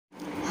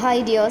Hi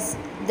dears,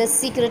 The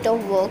Secret of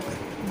Work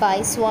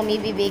by Swami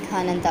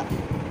Vivekananda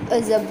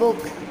is a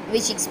book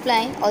which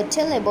explains or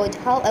tell about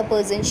how a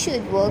person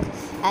should work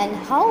and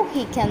how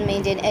he can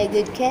maintain a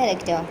good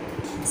character.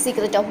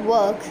 Secret of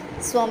work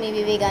സ്വാമി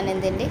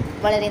വിവേകാനന്ദൻ്റെ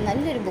വളരെ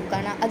നല്ലൊരു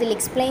ബുക്കാണ്. അതിൽ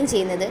explain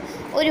ചെയ്യുന്നത്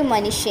ഒരു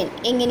മനുഷ്യൻ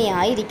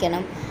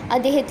എങ്ങനെയായിരിക്കണം,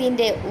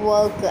 അദ്ദേഹത്തിൻ്റെ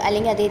work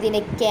അല്ലെങ്കിൽ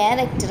അദ്ദേഹത്തിൻ്റെ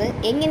ക്യാരക്ടർ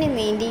എങ്ങനെ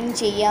മെയിൻറ്റെയിൻ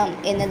ചെയ്യാം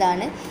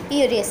എന്നതാണ് ഈ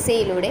ഒരു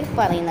എസ്സേയിലൂടെ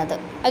പറയുന്നത്.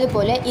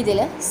 അതുപോലെ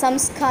ഇതിൽ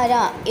സംസ്കാര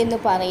എന്ന്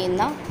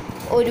പറയുന്ന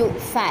ഒരു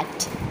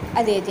ഫാക്റ്റ്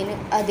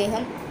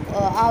അദ്ദേഹം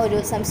ആ ഒരു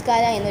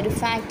സംസ്കാര എന്നൊരു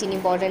ഫാക്റ്റിന്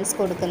ഇമ്പോർട്ടൻസ്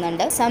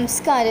കൊടുക്കുന്നുണ്ട്.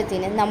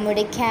 സംസ്കാരത്തിന്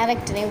നമ്മുടെ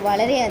ക്യാരക്ടറിനെ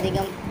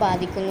വളരെയധികം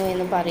ബാധിക്കുന്നു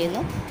എന്ന്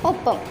പറയുന്നു.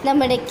 ഒപ്പം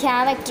നമ്മുടെ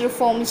ക്യാരക്ടർ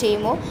ഫോം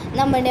ചെയ്യുമ്പോൾ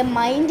നമ്മുടെ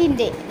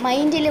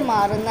മൈൻഡിൽ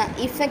മാറുന്ന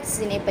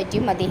ഇഫക്ട്സിനെ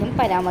പറ്റിയും അദ്ദേഹം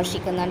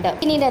പരാമർശിക്കുന്നുണ്ട്.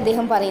 പിന്നീട്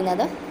അദ്ദേഹം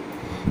പറയുന്നത്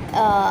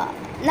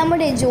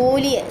നമ്മുടെ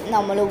ജോലിയെ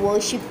നമ്മൾ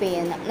വേർഷിപ്പ്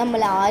ചെയ്യണം, നമ്മൾ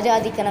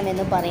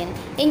ആരാധിക്കണമെന്ന് പറയണം,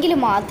 എങ്കിൽ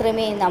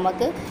മാത്രമേ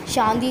നമുക്ക്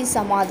ശാന്തിയും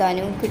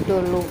സമാധാനവും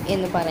കിട്ടുള്ളൂ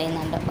എന്ന്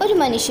പറയുന്നുണ്ട്. ഒരു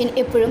മനുഷ്യൻ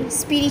എപ്പോഴും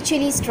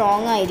സ്പിരിച്വലി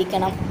സ്ട്രോങ്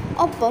ആയിരിക്കണം,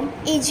 ഒപ്പം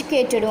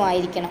എഡ്യൂക്കേറ്റഡും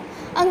ആയിരിക്കണം.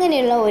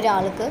 അങ്ങനെയുള്ള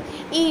ഒരാൾക്ക്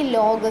ഈ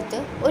ലോകത്ത്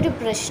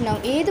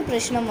ഏത്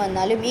പ്രശ്നം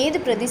വന്നാലും ഏത്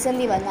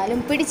പ്രതിസന്ധി വന്നാലും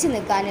പിടിച്ചു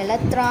നിൽക്കാനുള്ള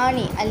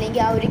ത്രാണി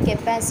അല്ലെങ്കിൽ ആ ഒരു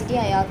കപ്പാസിറ്റി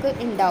അയാൾക്ക്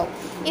ഉണ്ടാവും.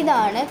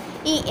 ഇതാണ്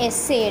ഈ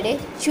എസ്സേയുടെ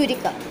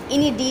ചുരുക്കം.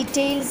 ഇനി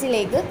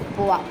ഡീറ്റെയിൽസിലേക്ക്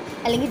പോവാം,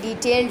 അല്ലെങ്കിൽ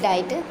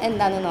ഡീറ്റെയിൽഡായിട്ട്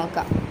എന്താണെന്ന്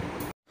നോക്കാം.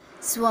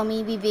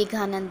 സ്വാമി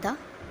വിവേകാനന്ദ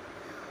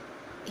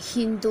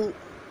ഹിന്ദു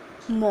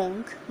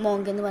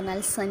മോങ്ക് എന്ന്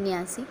പറഞ്ഞാൽ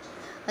സന്യാസി.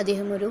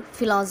 അദ്ദേഹം ഒരു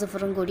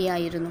ഫിലോസഫറും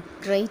കൂടിയായിരുന്നു.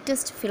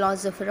 Greatest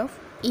philosopher of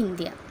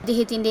India.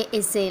 അദ്ദേഹത്തിൻ്റെ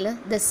എസ്സേയിൽ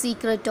ദ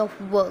സീക്രട്ട് ഓഫ്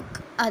വർക്ക്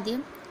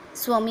ആദ്യം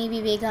സ്വാമി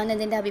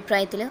വിവേകാനന്ദൻ്റെ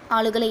അഭിപ്രായത്തിൽ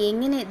ആളുകളെ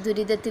എങ്ങനെ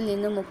ദുരിതത്തിൽ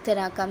നിന്ന്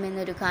മുക്തരാക്കാം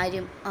എന്നൊരു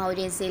കാര്യം ആ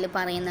ഒരു എസ്സേയിൽ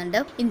പറയുന്നുണ്ട്.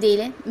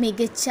 ഇന്ത്യയിലെ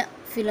മികച്ച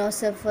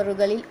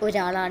ഫിലോസഫറുകളിൽ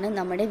ഒരാളാണ്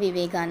നമ്മുടെ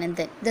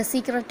വിവേകാനന്ദൻ. ദ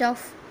സീക്രട്ട്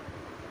ഓഫ്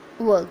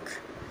വർക്ക്,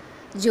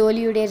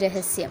 ജോലിയുടെ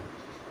രഹസ്യം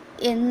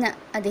എന്ന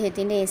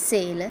അദ്ദേഹത്തിൻ്റെ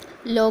എസ്സേയിൽ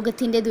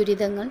ലോകത്തിൻ്റെ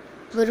ദുരിതങ്ങൾ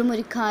വെറും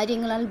ഒരു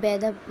കാര്യങ്ങളാൽ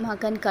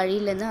ഭേദമാക്കാൻ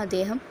കഴിയില്ലെന്ന്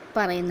അദ്ദേഹം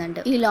പറയുന്നുണ്ട്.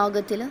 ഈ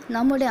ലോകത്തിൽ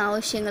നമ്മുടെ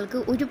ആവശ്യങ്ങൾക്ക്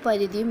ഒരു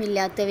പരിധിയും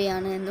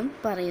ഇല്ലാത്തവയാണ് എന്നും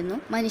പറയുന്നു.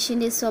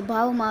 മനുഷ്യൻ്റെ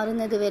സ്വഭാവം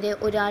മാറുന്നത് വരെ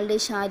ഒരാളുടെ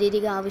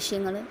ശാരീരിക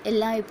ആവശ്യങ്ങൾ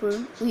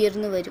എല്ലായ്പ്പോഴും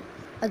ഉയർന്നു വരും.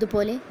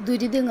 അതുപോലെ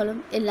ദുരിതങ്ങളും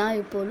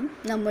എല്ലായ്പ്പോഴും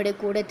നമ്മുടെ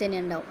കൂടെ തന്നെ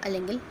ഉണ്ടാവും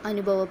അല്ലെങ്കിൽ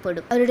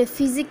അനുഭവപ്പെടും. അവരുടെ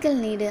ഫിസിക്കൽ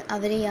നീഡ്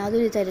അവരെ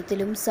യാതൊരു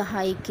തരത്തിലും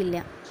സഹായിക്കില്ല.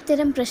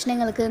 ഇത്തരം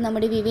പ്രശ്നങ്ങൾക്ക്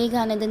നമ്മുടെ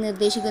വിവേകാനന്ദൻ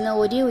നിർദ്ദേശിക്കുന്ന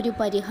ഒരേ ഒരു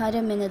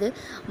പരിഹാരം എന്നത്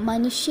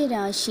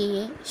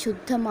മനുഷ്യരാശിയെ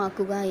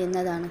ശുദ്ധമാക്കുക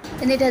എന്നതാണ്.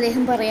 എന്നിട്ട്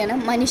അദ്ദേഹം പറയണം,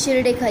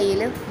 മനുഷ്യരുടെ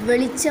കയ്യിൽ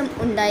വെളിച്ചം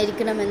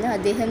ഉണ്ടായിരിക്കണമെന്ന്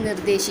അദ്ദേഹം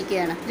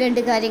നിർദ്ദേശിക്കുകയാണ്.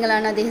 രണ്ട്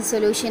കാര്യങ്ങളാണ് അദ്ദേഹം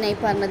സൊല്യൂഷനായി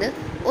പറഞ്ഞത്.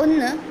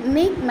 ഒന്ന്,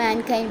 മേക്ക്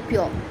മാൻകൈൻഡ്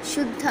പ്യോർ,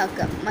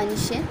 ശുദ്ധാക്കുക.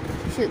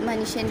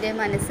 മനുഷ്യൻ്റെ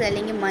മനസ്സ്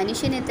അല്ലെങ്കിൽ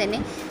മനുഷ്യനെ തന്നെ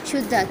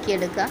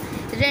ശുദ്ധാക്കിയെടുക്കുക.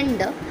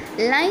 രണ്ട്,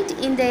 ലൈറ്റ്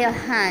ഇൻ ദയർ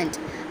ഹാൻഡ്,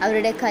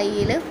 അവരുടെ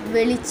കയ്യിൽ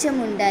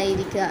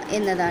വെളിച്ചമുണ്ടായിരിക്കുക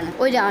എന്നതാണ്.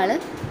 ഒരാൾ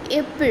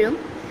എപ്പോഴും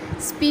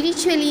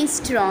സ്പിരിച്വലി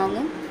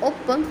സ്ട്രോങ്ങും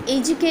ഒപ്പം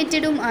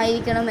എഡ്യൂക്കേറ്റഡും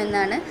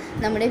ആയിരിക്കണമെന്നാണ്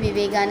നമ്മുടെ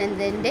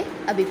വിവേകാനന്ദൻ്റെ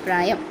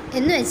അഭിപ്രായം.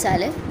 എന്ന്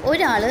വെച്ചാൽ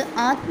ഒരാൾ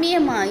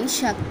ആത്മീയമായി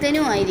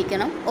ശക്തനും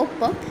ആയിരിക്കണം,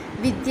 ഒപ്പം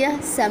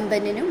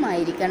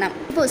വിദ്യാസമ്പന്നനുമായിരിക്കണം.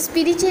 ഇപ്പോൾ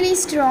സ്പിരിച്വലി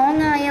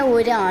സ്ട്രോങ് ആയ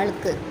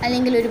ഒരാൾക്ക്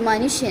അല്ലെങ്കിൽ ഒരു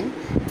മനുഷ്യൻ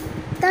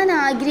താൻ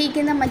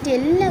ആഗ്രഹിക്കുന്ന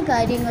മറ്റെല്ലാ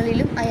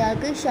കാര്യങ്ങളിലും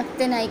അയാൾക്ക്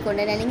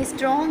ശക്തനായിക്കൊണ്ട് അല്ലെങ്കിൽ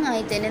സ്ട്രോങ്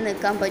ആയി തന്നെ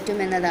നിൽക്കാൻ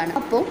പറ്റുമെന്നതാണ്.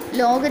 അപ്പോൾ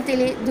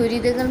ലോകത്തിലെ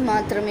ദുരിതങ്ങൾ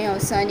മാത്രമേ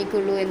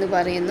അവസാനിക്കുള്ളൂ എന്ന്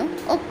പറയുന്നു.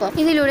 ഒപ്പം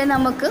ഇതിലൂടെ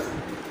നമുക്ക്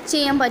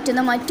ചെയ്യാൻ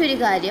പറ്റുന്ന മറ്റൊരു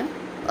കാര്യം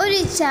ഒരു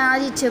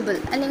ചാരിറ്റബിൾ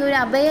അല്ലെങ്കിൽ ഒരു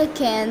അഭയ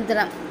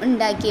കേന്ദ്രം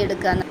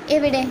ഉണ്ടാക്കിയെടുക്കുക.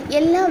 എവിടെ?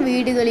 എല്ലാ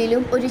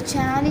വീടുകളിലും ഒരു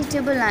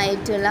ചാരിറ്റബിൾ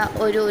ആയിട്ടുള്ള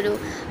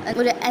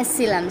ഒരു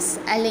അസിലംസ്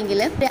അല്ലെങ്കിൽ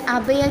ഒരു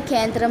അഭയ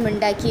കേന്ദ്രം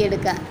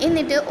ഉണ്ടാക്കിയെടുക്കുക.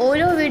 എന്നിട്ട്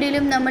ഓരോ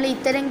വീട്ടിലും നമ്മൾ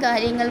ഇത്തരം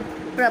കാര്യങ്ങൾ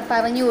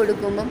പറഞ്ഞു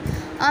കൊടുക്കുമ്പം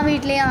ആ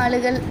വീട്ടിലെ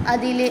ആളുകൾ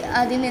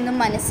അതിൽ നിന്നും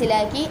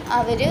മനസ്സിലാക്കി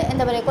അവർ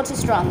കുറച്ച്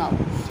സ്ട്രോങ് ആവും.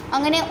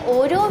 അങ്ങനെ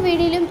ഓരോ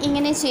വീട്ടിലും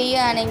ഇങ്ങനെ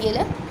ചെയ്യുകയാണെങ്കിൽ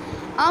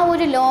ആ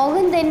ഒരു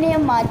ലോകം തന്നെ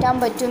മാറ്റാൻ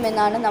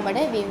പറ്റുമെന്നാണ്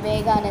നമ്മുടെ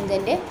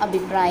വിവേകാനന്ദൻ്റെ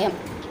അഭിപ്രായം.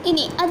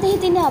 ഇനി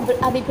അദ്ദേഹത്തിൻ്റെ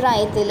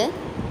അഭിപ്രായത്തിൽ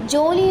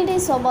ജോലിയുടെ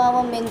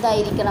സ്വഭാവം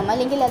എന്തായിരിക്കണം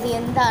അല്ലെങ്കിൽ അത്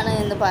എന്താണ്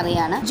എന്ന്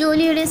പറയാണ്.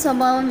 ജോലിയുടെ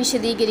സ്വഭാവം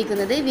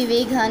വിശദീകരിക്കുന്നത്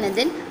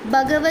വിവേകാനന്ദൻ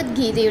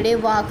ഭഗവത്ഗീതയുടെ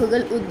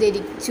വാക്കുകൾ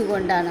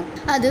ഉദ്ധരിച്ചുകൊണ്ടാണ്.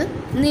 അത്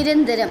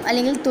നിരന്തരം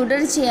അല്ലെങ്കിൽ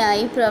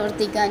തുടർച്ചയായി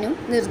പ്രവർത്തിക്കാനും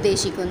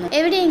നിർദ്ദേശിക്കുന്നു.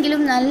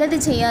 എവിടെയെങ്കിലും നല്ലത്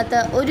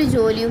ചെയ്യാത്ത ഒരു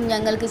ജോലിയും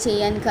ഞങ്ങൾക്ക്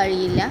ചെയ്യാൻ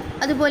കഴിയില്ല.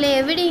 അതുപോലെ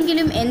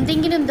എവിടെയെങ്കിലും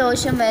എന്തെങ്കിലും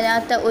ദോഷം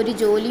വരാത്ത ഒരു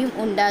ജോലിയും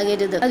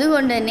ഉണ്ടാകരുത്.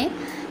 അതുകൊണ്ട് തന്നെ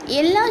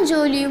എല്ലാ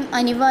ജോലിയും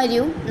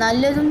അനിവാര്യവും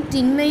നല്ലതും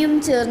തിന്മയും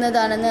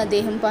ചേർന്നതാണെന്ന്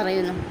അദ്ദേഹം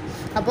പറയുന്നു.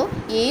 അപ്പോൾ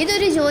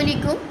ഏതൊരു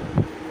ജോലിക്കും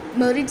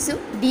മെറിറ്റ്സും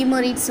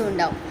ഡിമെറിറ്റ്സും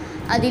ഉണ്ടാവും.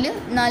 അതിൽ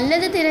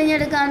നല്ലത്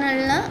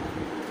തിരഞ്ഞെടുക്കാനുള്ള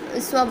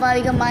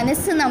സ്വാഭാവിക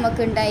മനസ്സ്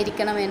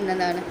നമുക്കുണ്ടായിരിക്കണം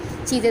എന്നതാണ്.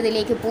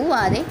 ചീത്തതിലേക്ക്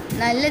പോവാതെ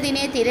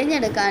നല്ലതിനെ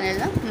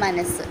തിരഞ്ഞെടുക്കാനുള്ള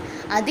മനസ്സ്.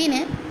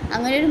 അതിന്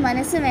അങ്ങനെ ഒരു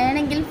മനസ്സ്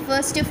വേണമെങ്കിൽ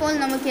ഫസ്റ്റ് ഓഫ് ഓൾ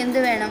നമുക്ക്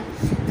എന്ത് വേണം?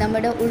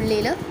 നമ്മുടെ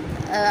ഉള്ളിൽ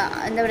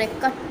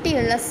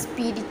കട്ടിയുള്ള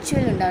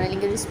സ്പിരിച്വൽ ഉണ്ടാവണം,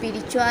 അല്ലെങ്കിൽ ഒരു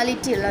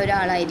സ്പിരിച്വാലിറ്റി ഉള്ള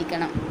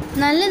ഒരാളായിരിക്കണം.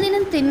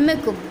 നല്ലതിനും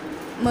തിന്മയ്ക്കും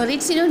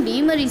മെറിറ്റ്സിനും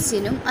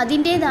ഡീമെറിറ്റ്സിനും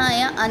അതിൻ്റേതായ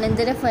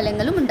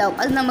അനന്തരഫലങ്ങളും ഉണ്ടാവും,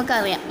 അത്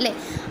നമുക്കറിയാം അല്ലേ.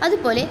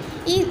 അതുപോലെ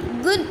ഈ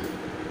ഗുഡ്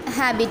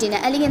ഹാബിറ്റിന്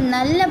അല്ലെങ്കിൽ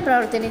നല്ല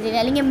പ്രവർത്തനത്തിന്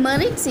അല്ലെങ്കിൽ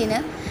മെറിറ്റ്സിന്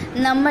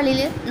നമ്മളിൽ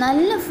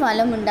നല്ല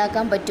ഫലം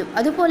ഉണ്ടാക്കാൻ പറ്റും.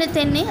 അതുപോലെ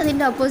തന്നെ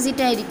അതിൻ്റെ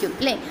ഓപ്പോസിറ്റ് ആയിരിക്കും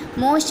അല്ലേ.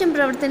 മോശം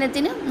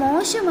പ്രവർത്തനത്തിന്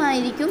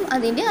മോശമായിരിക്കും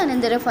അതിൻ്റെ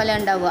അനന്തരഫലം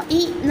ഉണ്ടാവുക. ഈ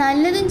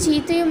നല്ലതും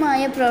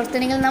ചീത്തയുമായ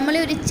പ്രവർത്തനങ്ങൾ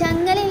നമ്മളെ ഒരു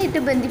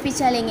ചങ്ങലയിലിട്ട്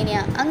ബന്ധിപ്പിച്ചാൽ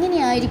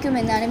അങ്ങനെയായിരിക്കും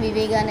എന്നാണ്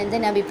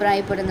വിവേകാനന്ദൻ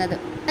അഭിപ്രായപ്പെടുന്നത്.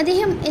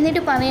 അദ്ദേഹം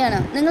എന്നിട്ട്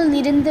പറയാണ്, നിങ്ങൾ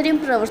നിരന്തരം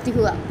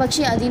പ്രവർത്തിക്കുക,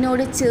 പക്ഷേ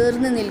അതിനോട്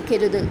ചേർന്ന്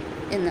നിൽക്കരുത്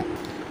എന്ന്.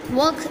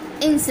 Work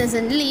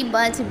incessantly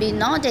but be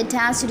not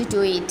attached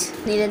to it.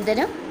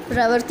 നിരന്തരം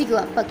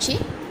പ്രവർത്തിക്കുക, പക്ഷേ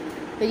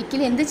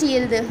ഒരിക്കലും എന്ത്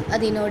ചെയ്യരുത്,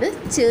 അതിനോട്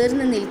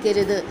ചേർന്ന്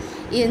നിൽക്കരുത്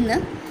എന്ന്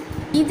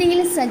ഇതിൽ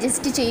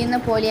സജസ്റ്റ് ചെയ്യുന്ന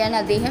പോലെയാണ്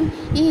അദ്ദേഹം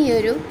ഈ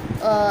ഒരു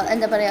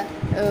എന്താ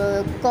പറയുക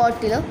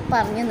കോട്ടിൽ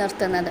പറഞ്ഞു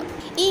നിർത്തുന്നത്.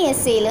 ഈ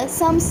എസ്സേയിൽ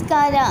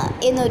സംസ്കാര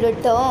എന്നൊരു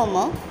ടേം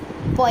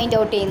പോയിൻ്റ്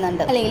ഔട്ട്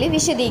ചെയ്യുന്നുണ്ട് അല്ലെങ്കിൽ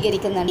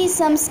വിശദീകരിക്കുന്നുണ്ട്. ഈ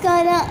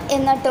സംസ്കാര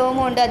എന്ന ടേം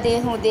കൊണ്ട്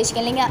അദ്ദേഹം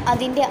ഉദ്ദേശിക്കുന്നത് അല്ലെങ്കിൽ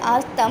അതിൻ്റെ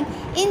അർത്ഥം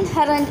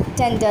ഇൻഹറൻറ്റ്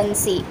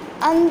ടെൻഡൻസി,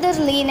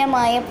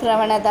 അന്തർലീനമായ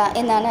പ്രവണത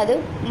എന്നാണ് അത്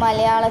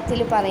മലയാളത്തിൽ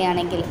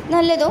പറയുകയാണെങ്കിൽ.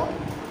 നല്ലതോ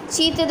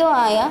ചീത്തതോ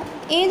ആയ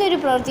ഏതൊരു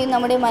പ്രവൃത്തിയും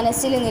നമ്മുടെ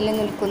മനസ്സിൽ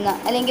നിലനിൽക്കുന്ന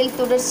അല്ലെങ്കിൽ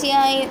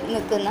തുടർച്ചയായി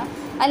നിൽക്കുന്ന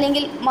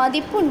അല്ലെങ്കിൽ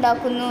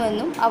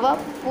മതിപ്പുണ്ടാക്കുന്നുവെന്നും അവ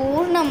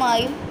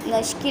പൂർണ്ണമായും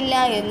നശിക്കില്ല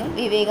എന്നും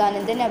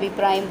വിവേകാനന്ദൻ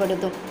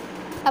അഭിപ്രായപ്പെടുന്നു.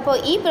 അപ്പോൾ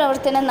ഈ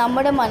പ്രവർത്തനം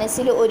നമ്മുടെ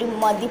മനസ്സിൽ ഒരു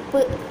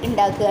മതിപ്പ്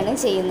ഉണ്ടാക്കുകയാണ്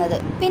ചെയ്യുന്നത്.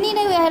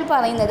 പിന്നീട് അയാൾ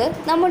പറയുന്നത്,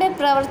 നമ്മുടെ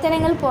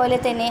പ്രവർത്തനങ്ങൾ പോലെ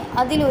തന്നെ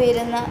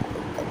അതിലുയരുന്ന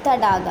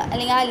തടാക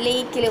അല്ലെങ്കിൽ ആ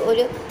ലേക്കിൽ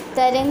ഒരു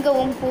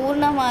തരംഗവും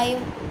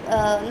പൂർണ്ണമായും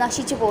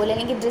നശിച്ചു പോകില്ല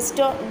അല്ലെങ്കിൽ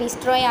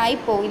ഡിസ്ട്രോയ് ആയി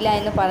പോകില്ല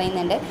എന്ന്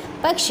പറയുന്നുണ്ട്.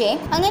 പക്ഷേ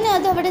അങ്ങനെ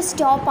അതവിടെ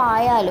സ്റ്റോപ്പ്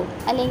ആയാലും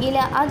അല്ലെങ്കിൽ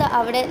അത്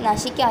അവിടെ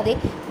നശിക്കാതെ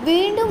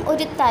വീണ്ടും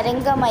ഒരു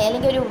തരംഗമായി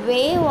അല്ലെങ്കിൽ ഒരു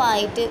വേവ്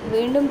ആയിട്ട്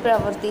വീണ്ടും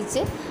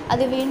പ്രവർത്തിച്ച്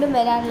അത് വീണ്ടും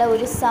വരാനുള്ള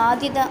ഒരു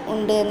സാധ്യത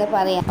ഉണ്ട് എന്ന്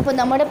പറയാം. അപ്പോൾ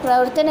നമ്മുടെ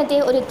പ്രവർത്തനത്തെ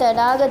ഒരു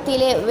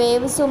തടാകത്തിലെ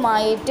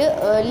വേവ്സുമായിട്ട്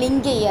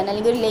ലിങ്ക് ചെയ്യാണ്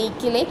അല്ലെങ്കിൽ ഒരു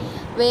ലേക്കിലെ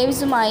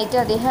വേവ്സുമായിട്ട്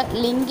അദ്ദേഹം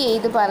ലിങ്ക്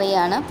ചെയ്ത്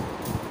പറയുകയാണ്.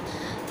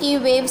 ഈ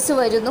വേവ്സ്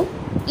വരുന്നു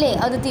അല്ലേ,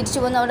 അത് തിരിച്ചു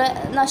വന്ന് അവിടെ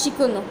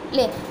നശിക്കുന്നു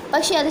അല്ലേ.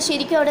 പക്ഷേ അത്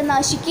ശരിക്കും അവിടെ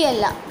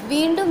നശിക്കുകയല്ല,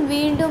 വീണ്ടും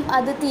വീണ്ടും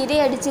അത്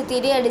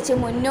തിരയടിച്ച്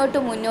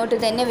മുന്നോട്ട്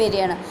തന്നെ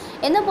വരികയാണ്.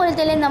 എന്ന പോലെ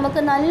തന്നെ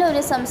നമുക്ക്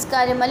നല്ലൊരു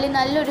സംസ്കാരം അല്ലെങ്കിൽ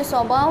നല്ലൊരു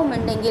സ്വഭാവം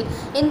ഉണ്ടെങ്കിൽ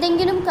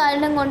എന്തെങ്കിലും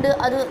കാരണം കൊണ്ട്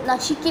അത്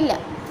നശിക്കില്ല,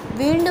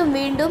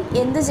 വീണ്ടും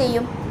എന്ത്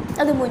ചെയ്യും,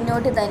 അത്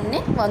മുന്നോട്ട്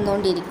തന്നെ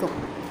വന്നുകൊണ്ടിരിക്കും.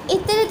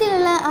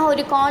 ഇത്തരത്തിലുള്ള ആ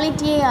ഒരു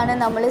ക്വാളിറ്റിയെയാണ്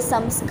നമ്മൾ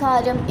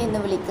സംസ്കാരം എന്ന്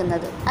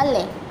വിളിക്കുന്നത്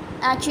അല്ലേ.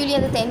 ആക്ച്വലി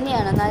അത്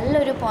തന്നെയാണ്,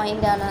 നല്ലൊരു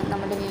പോയിൻ്റാണ്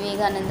നമ്മുടെ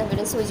വിവേകാനന്ദ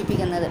ഇവിടെ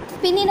സൂചിപ്പിക്കുന്നത്.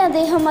 പിന്നീട്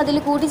അദ്ദേഹം അതിൽ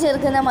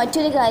കൂട്ടിച്ചേർക്കുന്ന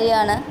മറ്റൊരു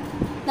കാര്യമാണ്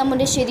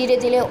നമ്മുടെ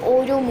ശരീരത്തിലെ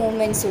ഓരോ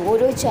മൂവ്മെൻറ്റ്സും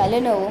ഓരോ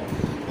ചലനവും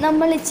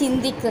നമ്മൾ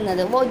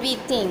ചിന്തിക്കുന്നത്, വാട്ട് വി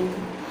തിങ്ക്,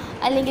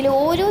 അല്ലെങ്കിൽ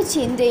ഓരോ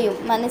ചിന്തയും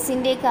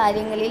മനസ്സിൻ്റെ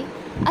കാര്യങ്ങളിൽ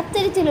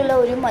അത്തരത്തിലുള്ള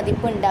ഒരു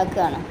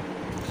മതിപ്പുണ്ടാക്കുകയാണ്.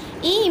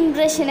 ഈ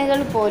ഇംപ്രഷനുകൾ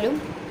പോലും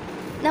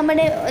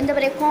നമ്മുടെ എന്താ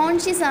പറയുക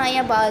കോൺഷ്യസ്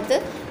ആയ ഭാഗത്ത്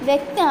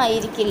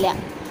വ്യക്തമായിരിക്കില്ല,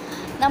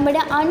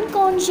 നമ്മുടെ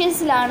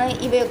അൺകോൺഷ്യസിലാണ്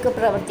ഇവയൊക്കെ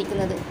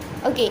പ്രവർത്തിക്കുന്നത്.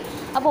 ഓക്കെ,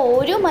 അപ്പോൾ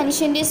ഓരോ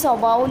മനുഷ്യൻ്റെ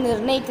സ്വഭാവം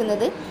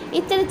നിർണ്ണയിക്കുന്നത്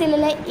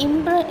ഇത്തരത്തിലുള്ള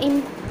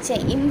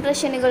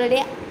ഇംപ്രഷനുകളുടെ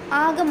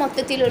ആകെ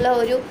മൊത്തത്തിലുള്ള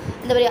ഒരു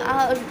എന്താ പറയുക ആ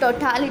ഒരു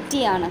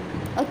ടോട്ടാലിറ്റിയാണ്.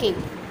 ഓക്കെ,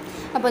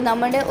 അപ്പോൾ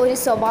നമ്മുടെ ഒരു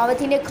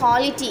സ്വഭാവത്തിൻ്റെ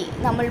ക്വാളിറ്റി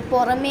നമ്മൾ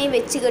പുറമേ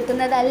വെച്ച്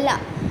കെട്ടുന്നതല്ല,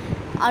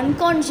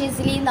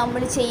 അൺകോൺഷ്യസ്ലി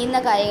നമ്മൾ ചെയ്യുന്ന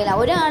കാര്യങ്ങളാണ്.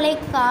 ഒരാളെ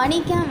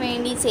കാണിക്കാൻ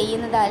വേണ്ടി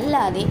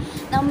ചെയ്യുന്നതല്ലാതെ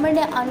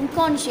നമ്മുടെ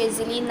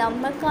അൺകോൺഷ്യസ്ലി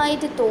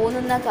നമുക്കായിട്ട്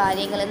തോന്നുന്ന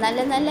കാര്യങ്ങൾ,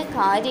 നല്ല നല്ല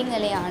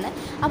കാര്യങ്ങളെയാണ്.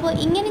 അപ്പോൾ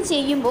ഇങ്ങനെ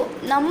ചെയ്യുമ്പോൾ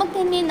നമുക്ക്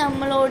തന്നെ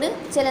നമ്മളോട്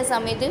ചില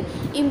സമയത്ത്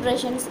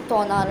ഇംപ്രഷൻസ്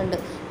തോന്നാറുണ്ട്.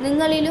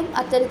 നിങ്ങളിലും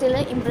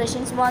അത്തരത്തിലുള്ള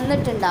ഇംപ്രഷൻസ്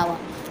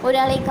വന്നിട്ടുണ്ടാവാം.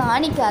 ഒരാളെ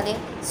കാണിക്കാതെ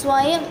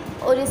സ്വയം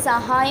ഒരു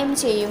സഹായം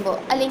ചെയ്യുമ്പോൾ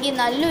അല്ലെങ്കിൽ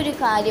നല്ലൊരു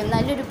കാര്യം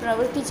നല്ലൊരു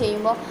പ്രവൃത്തി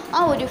ചെയ്യുമ്പോൾ ആ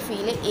ഒരു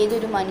ഫീല്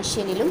ഏതൊരു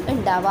മനുഷ്യനിലും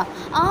ഉണ്ടാവാം.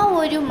 ആ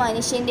ഒരു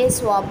മനുഷ്യൻ്റെ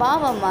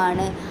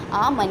സ്വഭാവമാണ്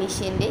ആ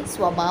മനുഷ്യൻ്റെ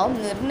സ്വഭാവം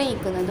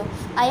നിർണ്ണയിക്കുന്നതും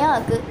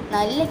അയാൾക്ക്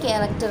നല്ല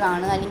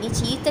ക്യാരക്ടറാണ് അല്ലെങ്കിൽ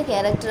ചീത്ത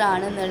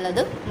ക്യാരക്ടറാണ്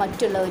എന്നുള്ളത്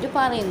മറ്റുള്ളവർ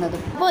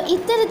പറയുന്നതും. അപ്പോൾ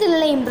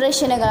ഇത്തരത്തിലുള്ള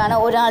ഇംപ്രഷനുകളാണ്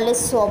ഒരാളുടെ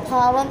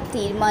സ്വഭാവം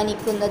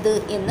തീരുമാനിക്കുന്നത്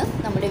എന്ന്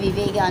നമ്മുടെ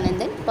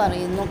വിവേകാനന്ദൻ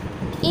പറയുന്നു.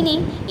 ഇനി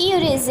ഈ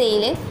ഒരു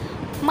എസ്സേയിൽ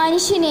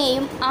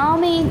മനുഷ്യനെയും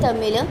ആമയും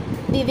തമ്മിൽ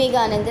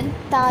വിവേകാനന്ദൻ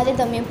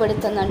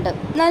താരതമ്യപ്പെടുത്തുന്നുണ്ട്.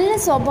 നല്ല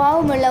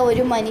സ്വഭാവമുള്ള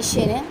ഒരു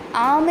മനുഷ്യന്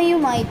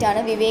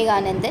ആമയുമായിട്ടാണ്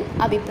വിവേകാനന്ദൻ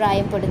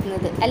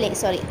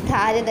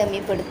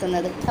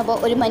താരതമ്യപ്പെടുത്തുന്നത്. അപ്പോൾ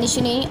ഒരു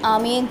മനുഷ്യനെയും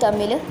ആമയും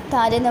തമ്മിൽ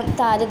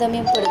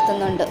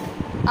താരതമ്യപ്പെടുത്തുന്നുണ്ട്.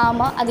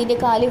 ആമ അതിൻ്റെ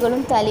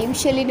കാലുകളും തലയും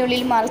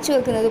ഷെല്ലിനുള്ളിൽ മറച്ചു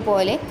വെക്കുന്നത്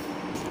പോലെ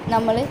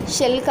നമ്മൾ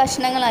ഷെൽ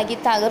കഷ്ണങ്ങളാക്കി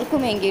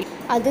തകർക്കുമെങ്കിൽ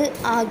അത്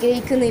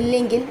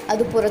ആഗ്രഹിക്കുന്നില്ലെങ്കിൽ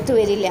അത് പുറത്തു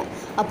വരില്ല.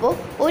 അപ്പോൾ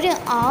ഒരു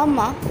ആമ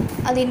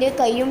അതിൻ്റെ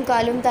കൈയും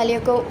കാലും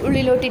തലയൊക്കെ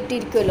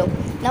ഉള്ളിലോട്ടിട്ടിരിക്കുമല്ലോ,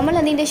 നമ്മൾ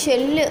അതിൻ്റെ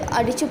ഷെല്ല്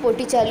അടിച്ചു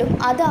പൊട്ടിച്ചാലും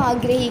അത്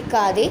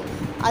ആഗ്രഹിക്കാതെ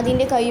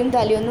അതിൻ്റെ കൈയും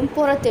തലയൊന്നും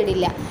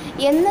പുറത്തിടില്ല.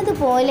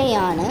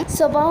 എന്നതുപോലെയാണ്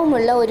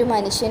സ്വഭാവമുള്ള ഒരു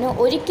മനുഷ്യന്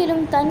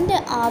ഒരിക്കലും തൻ്റെ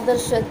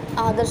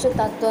ആദർശ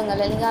തത്വങ്ങൾ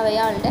അല്ലെങ്കിൽ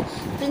അയാളുടെ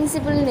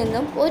പ്രിൻസിപ്പിളിൽ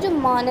നിന്നും ഒരു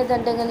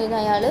മാനദണ്ഡങ്ങളിൽ നിന്നും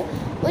അയാൾ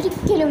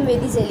ഒരിക്കലും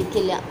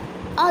വ്യതിചലിക്കില്ല.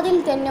 അതിൽ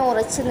തന്നെ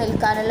ഉറച്ചു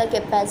നിൽക്കാനുള്ള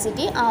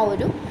കപ്പാസിറ്റി ആ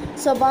ഒരു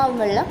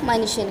സ്വഭാവമുള്ള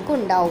മനുഷ്യർക്ക്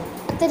ഉണ്ടാവും.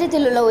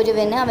 അത്തരത്തിലുള്ള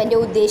ഒരുവന് അവൻ്റെ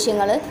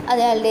ഉദ്ദേശങ്ങൾ,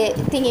 അയാളുടെ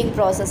തിങ്കിങ്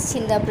പ്രോസസ്സ്,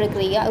 ചിന്താ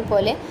പ്രക്രിയ,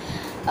 അതുപോലെ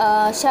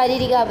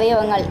ശാരീരിക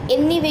അവയവങ്ങൾ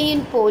എന്നിവയിൽ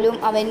പോലും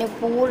അവന്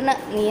പൂർണ്ണ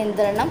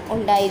നിയന്ത്രണം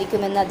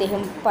ഉണ്ടായിരിക്കുമെന്ന്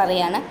അദ്ദേഹം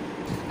പറയാണ്.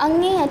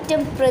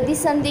 അങ്ങേയറ്റം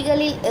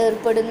പ്രതിസന്ധികളിൽ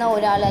ഏർപ്പെടുന്ന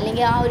ഒരാൾ,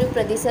 അല്ലെങ്കിൽ ആ ഒരു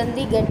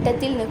പ്രതിസന്ധി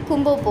ഘട്ടത്തിൽ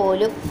നിൽക്കുമ്പോൾ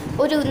പോലും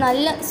ഒരു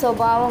നല്ല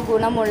സ്വഭാവ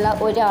ഗുണമുള്ള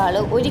ഒരാൾ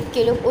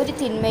ഒരിക്കലും ഒരു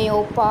തിന്മയോ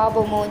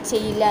പാപമോ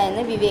ചെയ്യില്ല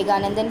എന്ന്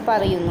വിവേകാനന്ദൻ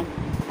പറയുന്നു.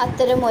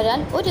 അത്തരം ഒരാൾ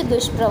ഒരു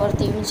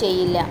ദുഷ്പ്രവൃത്തിയും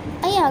ചെയ്യില്ല.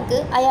 അയാൾക്ക്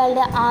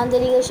അയാളുടെ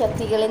ആന്തരിക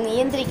ശക്തികളെ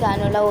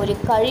നിയന്ത്രിക്കാനുള്ള ഒരു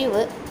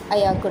കഴിവ്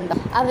അയാൾക്കുണ്ട്.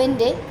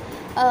 അവൻ്റെ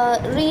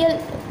റിയൽ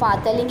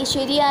പാത്ത്, അല്ലെങ്കിൽ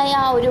ശരിയായ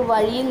ആ ഒരു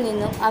വഴിയിൽ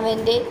നിന്നും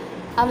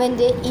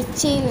അവൻ്റെ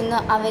ഇച്ഛയിൽ നിന്ന്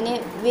അവനെ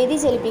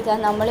വ്യതിചലിപ്പിക്കാൻ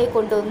നമ്മളെ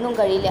കൊണ്ടൊന്നും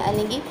കഴിയില്ല,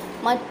 അല്ലെങ്കിൽ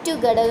മറ്റു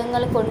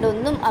ഘടകങ്ങൾ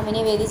കൊണ്ടൊന്നും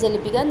അവനെ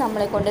വ്യതിചലിപ്പിക്കാൻ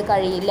നമ്മളെ കൊണ്ട്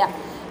കഴിയില്ല.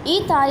 ഈ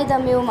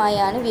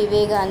താരതമ്യവുമായാണ്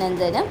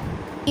വിവേകാനന്ദന്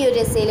ഈ ഒരു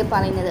എസ്സേയിൽ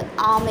പറയുന്നത്.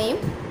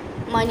 ആമയും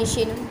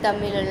മനുഷ്യനും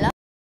തമ്മിലുള്ള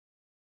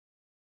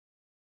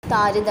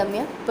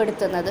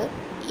താരതമ്യപ്പെടുത്തുന്നത്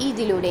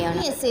ഇതിലൂടെയാണ്.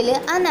 ഈ എസ്സേയിൽ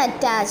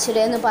അൺഅറ്റാച്ച്ഡ്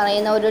എന്ന്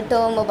പറയുന്ന ഒരു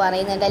ടേം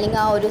പറയുന്നുണ്ട്, അല്ലെങ്കിൽ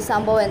ആ ഒരു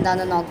സംഭവം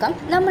എന്താണെന്ന് നോക്കാം.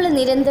 നമ്മൾ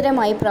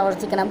നിരന്തരമായി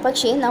പ്രവർത്തിക്കണം,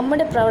 പക്ഷേ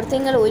നമ്മുടെ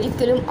പ്രവർത്തനങ്ങൾ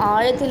ഒരിക്കലും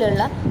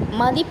ആഴത്തിലുള്ള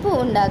മതിപ്പ്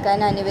ഉണ്ടാക്കാൻ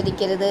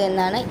അനുവദിക്കരുത്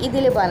എന്നാണ്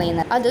ഇതിൽ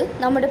പറയുന്നത്. അത്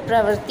നമ്മുടെ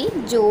പ്രവൃത്തി,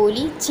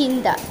 ജോലി,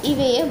 ചിന്ത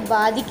ഇവയെ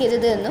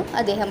ബാധിക്കരുത് എന്നും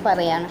അദ്ദേഹം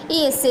പറയാണ്. ഈ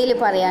എസ്സേയിൽ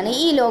പറയാണ്,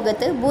 ഈ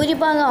ലോകത്ത്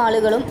ഭൂരിഭാഗം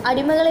ആളുകളും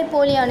അടിമകളെ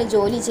പോലെയാണ്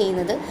ജോലി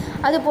ചെയ്യുന്നത്,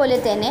 അതുപോലെ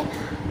തന്നെ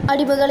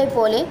അടിമകളെ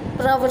പോലെ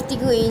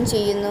പ്രവർത്തിക്കുകയും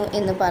ചെയ്യുന്നു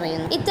എന്ന്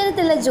പറയുന്നു.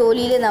 ഇത്തരത്തിലുള്ള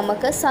ജോലിയിൽ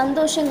നമുക്ക്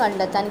സന്തോഷം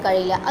കണ്ടെത്താൻ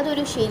കഴിയില്ല.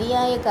 അതൊരു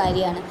ശരിയായ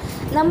കാര്യമാണ്.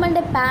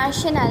 നമ്മളുടെ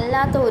പാഷൻ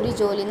അല്ലാത്ത ഒരു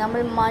ജോലി,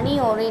 നമ്മൾ മണി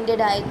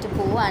ഓറിയൻറ്റഡ് ആയിട്ട്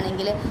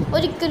പോവുകയാണെങ്കിൽ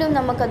ഒരിക്കലും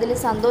നമുക്കതിൽ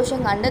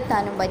സന്തോഷം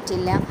കണ്ടെത്താനും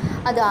പറ്റില്ല,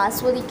 അത്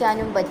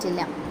ആസ്വദിക്കാനും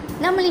പറ്റില്ല.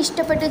 നമ്മൾ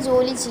ഇഷ്ടപ്പെട്ട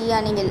ജോലി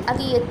ചെയ്യുകയാണെങ്കിൽ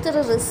അത് എത്ര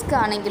റിസ്ക്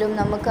ആണെങ്കിലും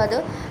നമുക്കത്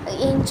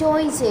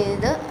എൻജോയ്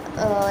ചെയ്ത്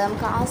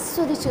നമുക്ക്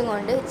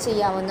ആസ്വദിച്ചുകൊണ്ട്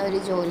ചെയ്യാവുന്ന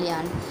ഒരു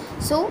ജോലിയാണ്.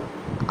 സോ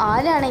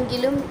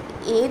ആരാണെങ്കിലും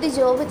ഏത്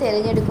ജോബ്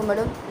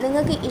തിരഞ്ഞെടുക്കുമ്പോഴും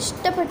നിങ്ങൾക്ക്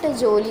ഇഷ്ടപ്പെട്ട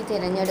ജോലി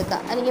തിരഞ്ഞെടുക്കുക.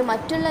 അല്ലെങ്കിൽ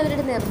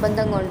മറ്റുള്ളവരുടെ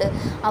നിർബന്ധം കൊണ്ട്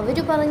അവർ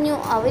പറഞ്ഞു,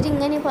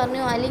 അവരിങ്ങനെ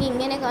പറഞ്ഞു, അല്ലെങ്കിൽ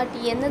ഇങ്ങനെ കാട്ടി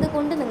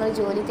എന്നതുകൊണ്ട് നിങ്ങൾ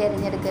ജോലി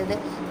തിരഞ്ഞെടുക്കരുത്.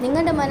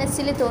 നിങ്ങളുടെ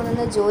മനസ്സിൽ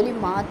തോന്നുന്ന ജോലി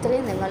മാത്രമേ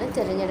നിങ്ങൾ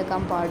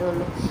തിരഞ്ഞെടുക്കാൻ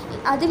പാടുള്ളൂ.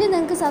 അതിൽ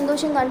നിങ്ങൾക്ക്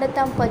സന്തോഷം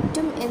കണ്ടെത്താൻ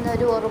പറ്റും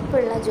എന്നൊരു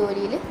ഉറപ്പുള്ള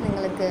ജോലിയിൽ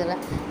നിങ്ങൾ കയറുക,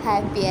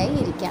 ഹാപ്പിയായി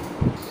ഇരിക്കാം.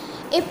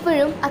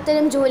 എപ്പോഴും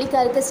അത്തരം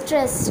ജോലിക്കാർക്ക്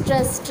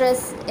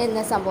സ്ട്രെസ് എന്ന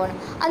സംഭവമാണ്.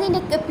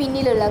 അതിൻ്റെയൊക്കെ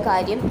പിന്നിലുള്ള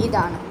കാര്യം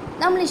ഇതാണ്.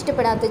 നമ്മൾ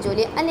ഇഷ്ടപ്പെടാത്ത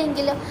ജോലി,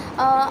 അല്ലെങ്കിൽ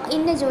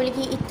ഇന്ന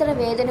ജോലിക്ക് ഇത്ര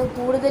വേതനം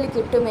കൂടുതൽ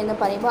കിട്ടുമെന്ന്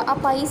പറയുമ്പോൾ ആ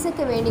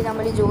പൈസയ്ക്ക് വേണ്ടി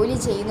നമ്മൾ ജോലി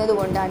ചെയ്യുന്നത്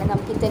കൊണ്ടാണ്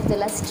നമുക്ക്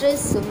ഇത്തരത്തിലുള്ള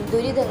സ്ട്രെസ്സും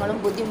ദുരിതങ്ങളും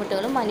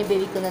ബുദ്ധിമുട്ടുകളും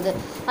അനുഭവിക്കുന്നത്.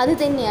 അത്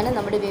തന്നെയാണ്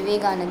നമ്മുടെ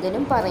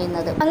വിവേകാനന്ദനും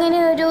പറയുന്നത്. അങ്ങനെ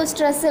ഒരു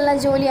സ്ട്രെസ്സുള്ള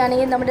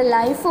ജോലിയാണെങ്കിൽ നമ്മുടെ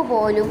ലൈഫ്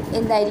പോലും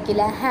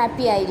എന്തായിരിക്കില്ല,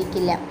 ഹാപ്പി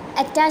ആയിരിക്കില്ല.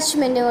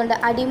 അറ്റാച്ച്മെൻറ്റ് കൊണ്ട്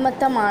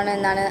അടിമത്തമാണ്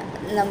എന്നാണ്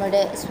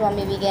നമ്മുടെ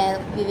സ്വാമി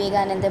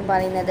വിവേകാനന്ദൻ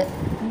പറയുന്നത്.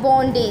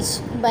 ബോണ്ടേജ്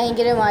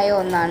ഭയങ്കരമായ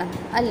ഒന്നാണ്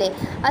അല്ലേ?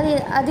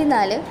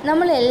 അതിനാൽ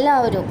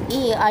നമ്മളെല്ലാവരും ഈ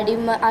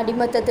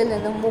അടിമത്തത്തിൽ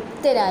നിന്നും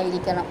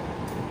മുക്തരായിരിക്കണം.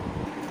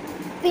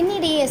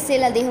 പിന്നീട് ഈ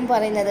എസ്സേയിൽ അദ്ദേഹം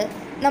പറയുന്നത്,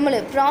 നമ്മൾ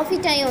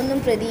പ്രോഫിറ്റായി ഒന്നും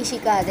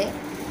പ്രതീക്ഷിക്കാതെ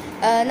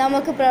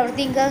നമുക്ക്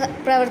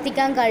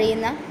പ്രവർത്തിക്കാൻ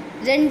കഴിയുന്ന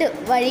 2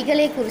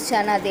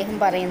 വഴികളെക്കുറിച്ചാണ് അദ്ദേഹം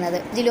പറയുന്നത്.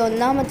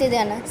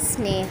 ഇതിലൊന്നാമത്തേതാണ്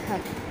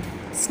സ്നേഹം.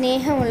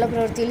 സ്നേഹമുള്ള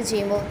പ്രവൃത്തിയിൽ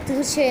ചെയ്യുമ്പോൾ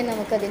തീർച്ചയായും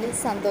നമുക്കതിൽ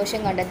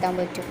സന്തോഷം കണ്ടെത്താൻ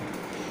പറ്റും.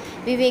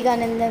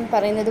 വിവേകാനന്ദൻ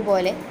പറയുന്നത്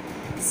പോലെ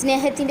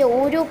സ്നേഹത്തിൻ്റെ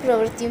ഓരോ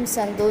പ്രവൃത്തിയും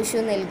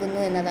സന്തോഷവും നൽകുന്നു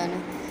എന്നതാണ്.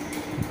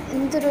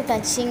 എന്തൊരു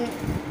ടച്ചിങ്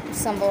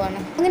സംഭവമാണ്.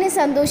 അങ്ങനെ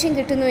സന്തോഷം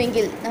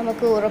കിട്ടുന്നുവെങ്കിൽ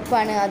നമുക്ക്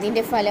ഉറപ്പാണ്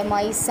അതിൻ്റെ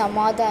ഫലമായി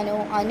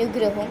സമാധാനവും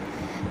അനുഗ്രഹവും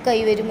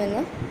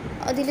കൈവരുമെന്ന്.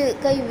 അതിൽ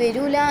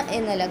കൈവരൂല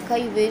എന്നല്ല,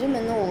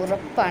 കൈവരുമെന്ന്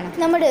ഉറപ്പാണ്.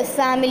 നമ്മുടെ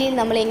ഫാമിലിയിൽ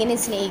നമ്മളെങ്ങനെ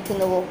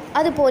സ്നേഹിക്കുന്നുവോ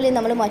അതുപോലെ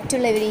നമ്മൾ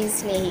മറ്റുള്ളവരെയും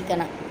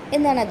സ്നേഹിക്കണം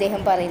എന്നാണ്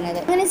അദ്ദേഹം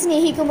പറയുന്നത്. അങ്ങനെ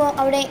സ്നേഹിക്കുമ്പോൾ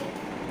അവിടെ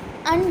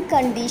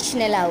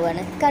അൺകണ്ടീഷണൽ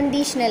ആവുകയാണ്,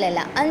 കണ്ടീഷണൽ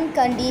അല്ല,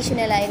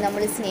 അൺകണ്ടീഷണലായി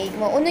നമ്മൾ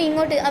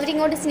സ്നേഹിക്കുമ്പോൾ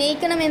അവരിങ്ങോട്ട്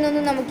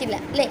സ്നേഹിക്കണമെന്നൊന്നും നമുക്കില്ല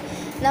അല്ലേ?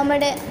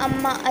 നമ്മുടെ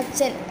അമ്മ,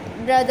 അച്ഛൻ,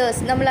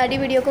 ബ്രദേഴ്സ് നമ്മൾ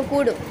അടിപിടിയൊക്കെ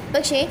കൂടും,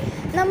 പക്ഷേ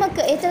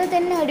നമുക്ക് എത്ര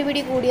തന്നെ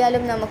അടിപിടി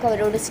കൂടിയാലും നമുക്ക്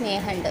അവരോട്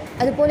സ്നേഹമുണ്ട്.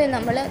 അതുപോലെ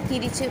നമ്മൾ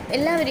തിരിച്ച്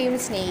എല്ലാവരെയും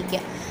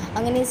സ്നേഹിക്കുക.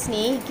 അങ്ങനെ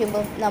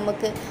സ്നേഹിക്കുമ്പം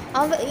നമുക്ക്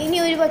ഇനി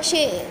ഒരു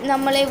പക്ഷേ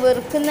നമ്മളെ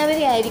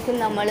വെറുക്കുന്നവരെ ആയിരിക്കും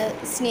നമ്മൾ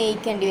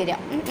സ്നേഹിക്കേണ്ടി വരിക.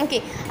 ഓക്കെ,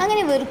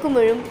 അങ്ങനെ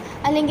വെറുക്കുമ്പോഴും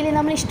അല്ലെങ്കിൽ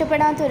നമ്മൾ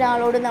ഇഷ്ടപ്പെടാത്ത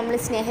ഒരാളോട് നമ്മൾ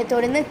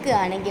സ്നേഹത്തോടെ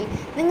നിൽക്കുകയാണെങ്കിൽ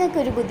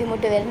നിങ്ങൾക്കൊരു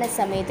ബുദ്ധിമുട്ട് വരുന്ന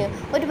സമയത്ത്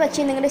ഒരു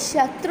പക്ഷേ നിങ്ങളുടെ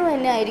ശത്രു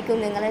തന്നെ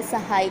ആയിരിക്കും നിങ്ങളെ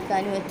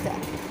സഹായിക്കാനും എത്തുക.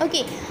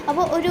 ഓക്കെ,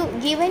 അപ്പോൾ ഒരു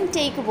ഗിവ് ആൻഡ്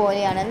ടേക്ക്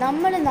പോലെയാണ്.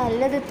 നമ്മൾ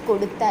നല്ലത്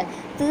കൊടുത്താൽ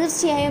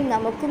തീർച്ചയായും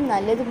നമുക്കും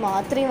നല്ലത്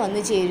മാത്രമേ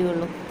വന്നു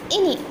ചേരുള്ളൂ.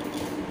 ഇനി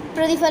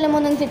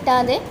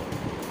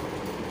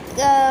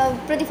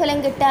പ്രതിഫലം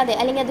കിട്ടാതെ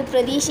അല്ലെങ്കിൽ അത്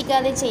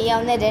പ്രതീക്ഷിക്കാതെ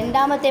ചെയ്യാവുന്ന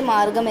 2ാമത്തെ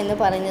മാർഗം എന്ന്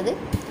പറയുന്നത്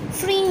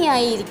ഫ്രീ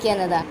ആയിരിക്കുക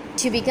എന്നതാണ്.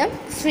 ടു ബിക്കം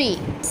ഫ്രീ,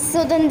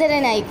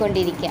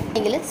 സ്വതന്ത്രനായിക്കൊണ്ടിരിക്കുക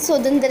അല്ലെങ്കിൽ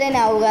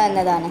സ്വതന്ത്രനാവുക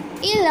എന്നതാണ്.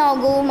 ഈ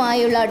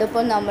ലോകവുമായുള്ള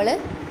അടുപ്പം നമ്മൾ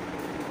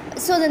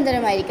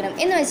സ്വതന്ത്രമായിരിക്കണം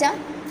എന്ന് വെച്ചാൽ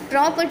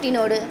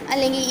പ്രോപ്പർട്ടിനോട്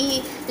അല്ലെങ്കിൽ ഈ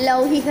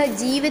ലൗകിക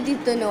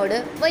ജീവിതത്തിനോട്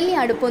വലിയ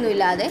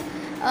അടുപ്പമൊന്നുമില്ലാതെ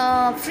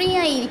ഫ്രീ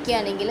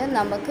ആയിരിക്കുകയാണെങ്കിൽ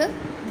നമുക്ക്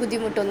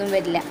ബുദ്ധിമുട്ടൊന്നും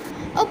വരില്ല.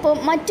 അപ്പോൾ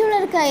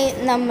മറ്റുള്ളവർക്കായി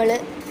നമ്മൾ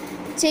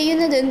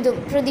ചെയ്യുന്നതെന്തും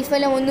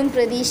പ്രതിഫലം ഒന്നും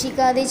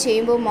പ്രതീക്ഷിക്കാതെ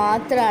ചെയ്യുമ്പോൾ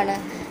മാത്രമാണ്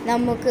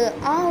നമുക്ക്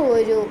ആ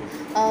ഒരു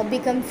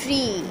ബിക്കം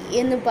ഫ്രീ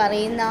എന്ന്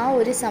പറയുന്ന ആ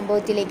ഒരു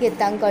സംഭവത്തിലേക്ക്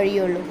എത്താൻ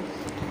കഴിയുള്ളൂ.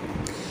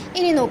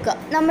 ഇനി നോക്കുക,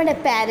 നമ്മുടെ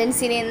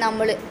പാരൻസിനെ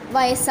നമ്മൾ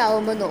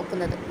വയസ്സാവുമ്പോൾ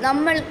നോക്കുന്നത്,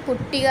 നമ്മൾ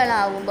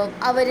കുട്ടികളാവുമ്പം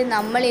അവർ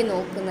നമ്മളെ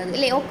നോക്കുന്നത്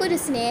അല്ലേ, ഒക്കെ ഒരു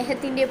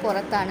സ്നേഹത്തിൻ്റെ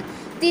പുറത്താണ്.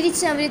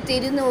 തിരിച്ചവർ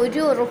തരുന്ന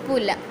ഒരു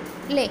ഉറപ്പുമില്ല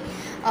അല്ലേ.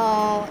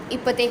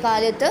 ഇപ്പോഴത്തെ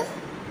കാലത്ത്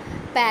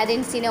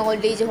പാരൻസിനെ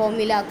ഓൾഡ് ഏജ്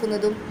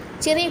ഹോമിലാക്കുന്നതും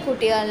ചെറിയ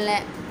കുട്ടികളെ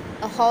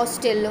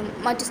ഹോസ്റ്റലിലും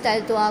മറ്റു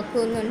സ്ഥലത്തും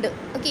ആക്കുന്നുണ്ട്.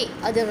 ഓക്കെ,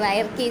 അത്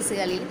റയർ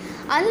കേസുകളിൽ.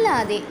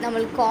 അല്ലാതെ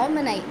നമ്മൾ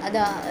കോമണായി അത്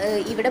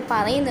ഇവിടെ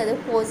പറയുന്നത്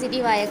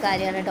പോസിറ്റീവായ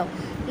കാര്യമാണ് കേട്ടോ.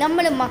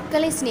 നമ്മൾ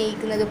മക്കളെ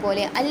സ്നേഹിക്കുന്നത്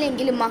പോലെ,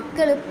 അല്ലെങ്കിൽ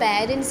മക്കൾ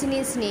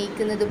പാരൻസിനെ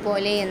സ്നേഹിക്കുന്നത്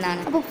പോലെ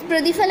എന്നാണ്. അപ്പോൾ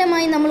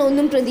പ്രതിഫലമായി നമ്മൾ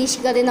ഒന്നും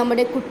പ്രതീക്ഷിക്കാതെ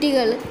നമ്മുടെ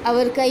കുട്ടികൾ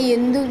അവർക്കായി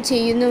എന്തും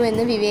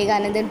ചെയ്യുന്നുവെന്ന്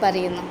വിവേകാനന്ദൻ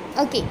പറയുന്നു.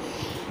 ഓക്കെ,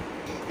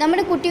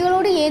 നമ്മുടെ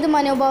കുട്ടികളോട് ഏത്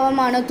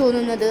മനോഭാവമാണോ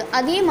തോന്നുന്നത്,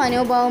 അതേ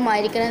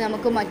മനോഭാവമായിരിക്കണം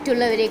നമുക്ക്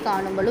മറ്റുള്ളവരെ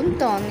കാണുമ്പോഴും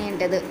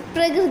തോന്നേണ്ടത്.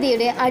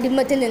 പ്രകൃതിയുടെ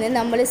അടിമത്തിൽ നിന്ന്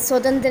നമ്മൾ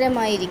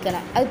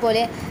സ്വതന്ത്രമായിരിക്കണം.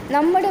 അതുപോലെ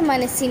നമ്മുടെ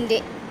മനസ്സിൻ്റെ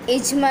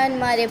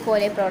യജമാന്മാരെ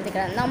പോലെ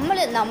പ്രവർത്തിക്കണം. നമ്മൾ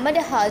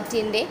നമ്മുടെ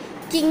ഹാർട്ടിൻ്റെ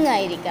കിങ്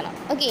ആയിരിക്കണം.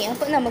 ഓക്കെ,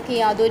 അപ്പോൾ നമുക്ക്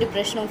യാതൊരു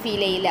പ്രശ്നവും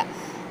ഫീൽ ചെയ്യില്ല.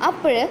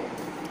 അപ്പോൾ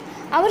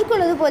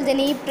അവർക്കുള്ളതുപോലെ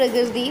തന്നെ ഈ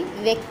പ്രകൃതി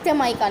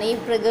വ്യക്തമായി കാണും. ഈ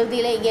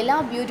പ്രകൃതിയിലെ എല്ലാ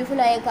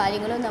ബ്യൂട്ടിഫുള്ളായ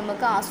കാര്യങ്ങളും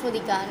നമുക്ക്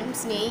ആസ്വദിക്കാനും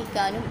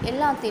സ്നേഹിക്കാനും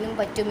എല്ലാത്തിനും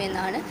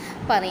പറ്റുമെന്നാണ്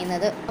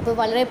പറയുന്നത്. അപ്പോൾ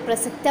വളരെ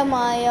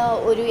പ്രസക്തമായ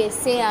ഒരു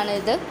എസ്സേ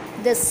ആണിത്,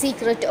 ദ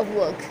സീക്രട്ട് ഓഫ്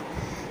വർക്ക്.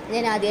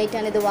 ഞാൻ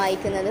ആദ്യമായിട്ടാണ് ഇത്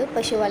വായിക്കുന്നത്,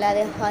 പക്ഷേ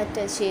വളരെ ഹാർട്ട്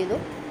ടച്ച് ചെയ്തു.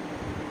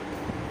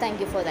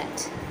 Thank you for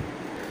that.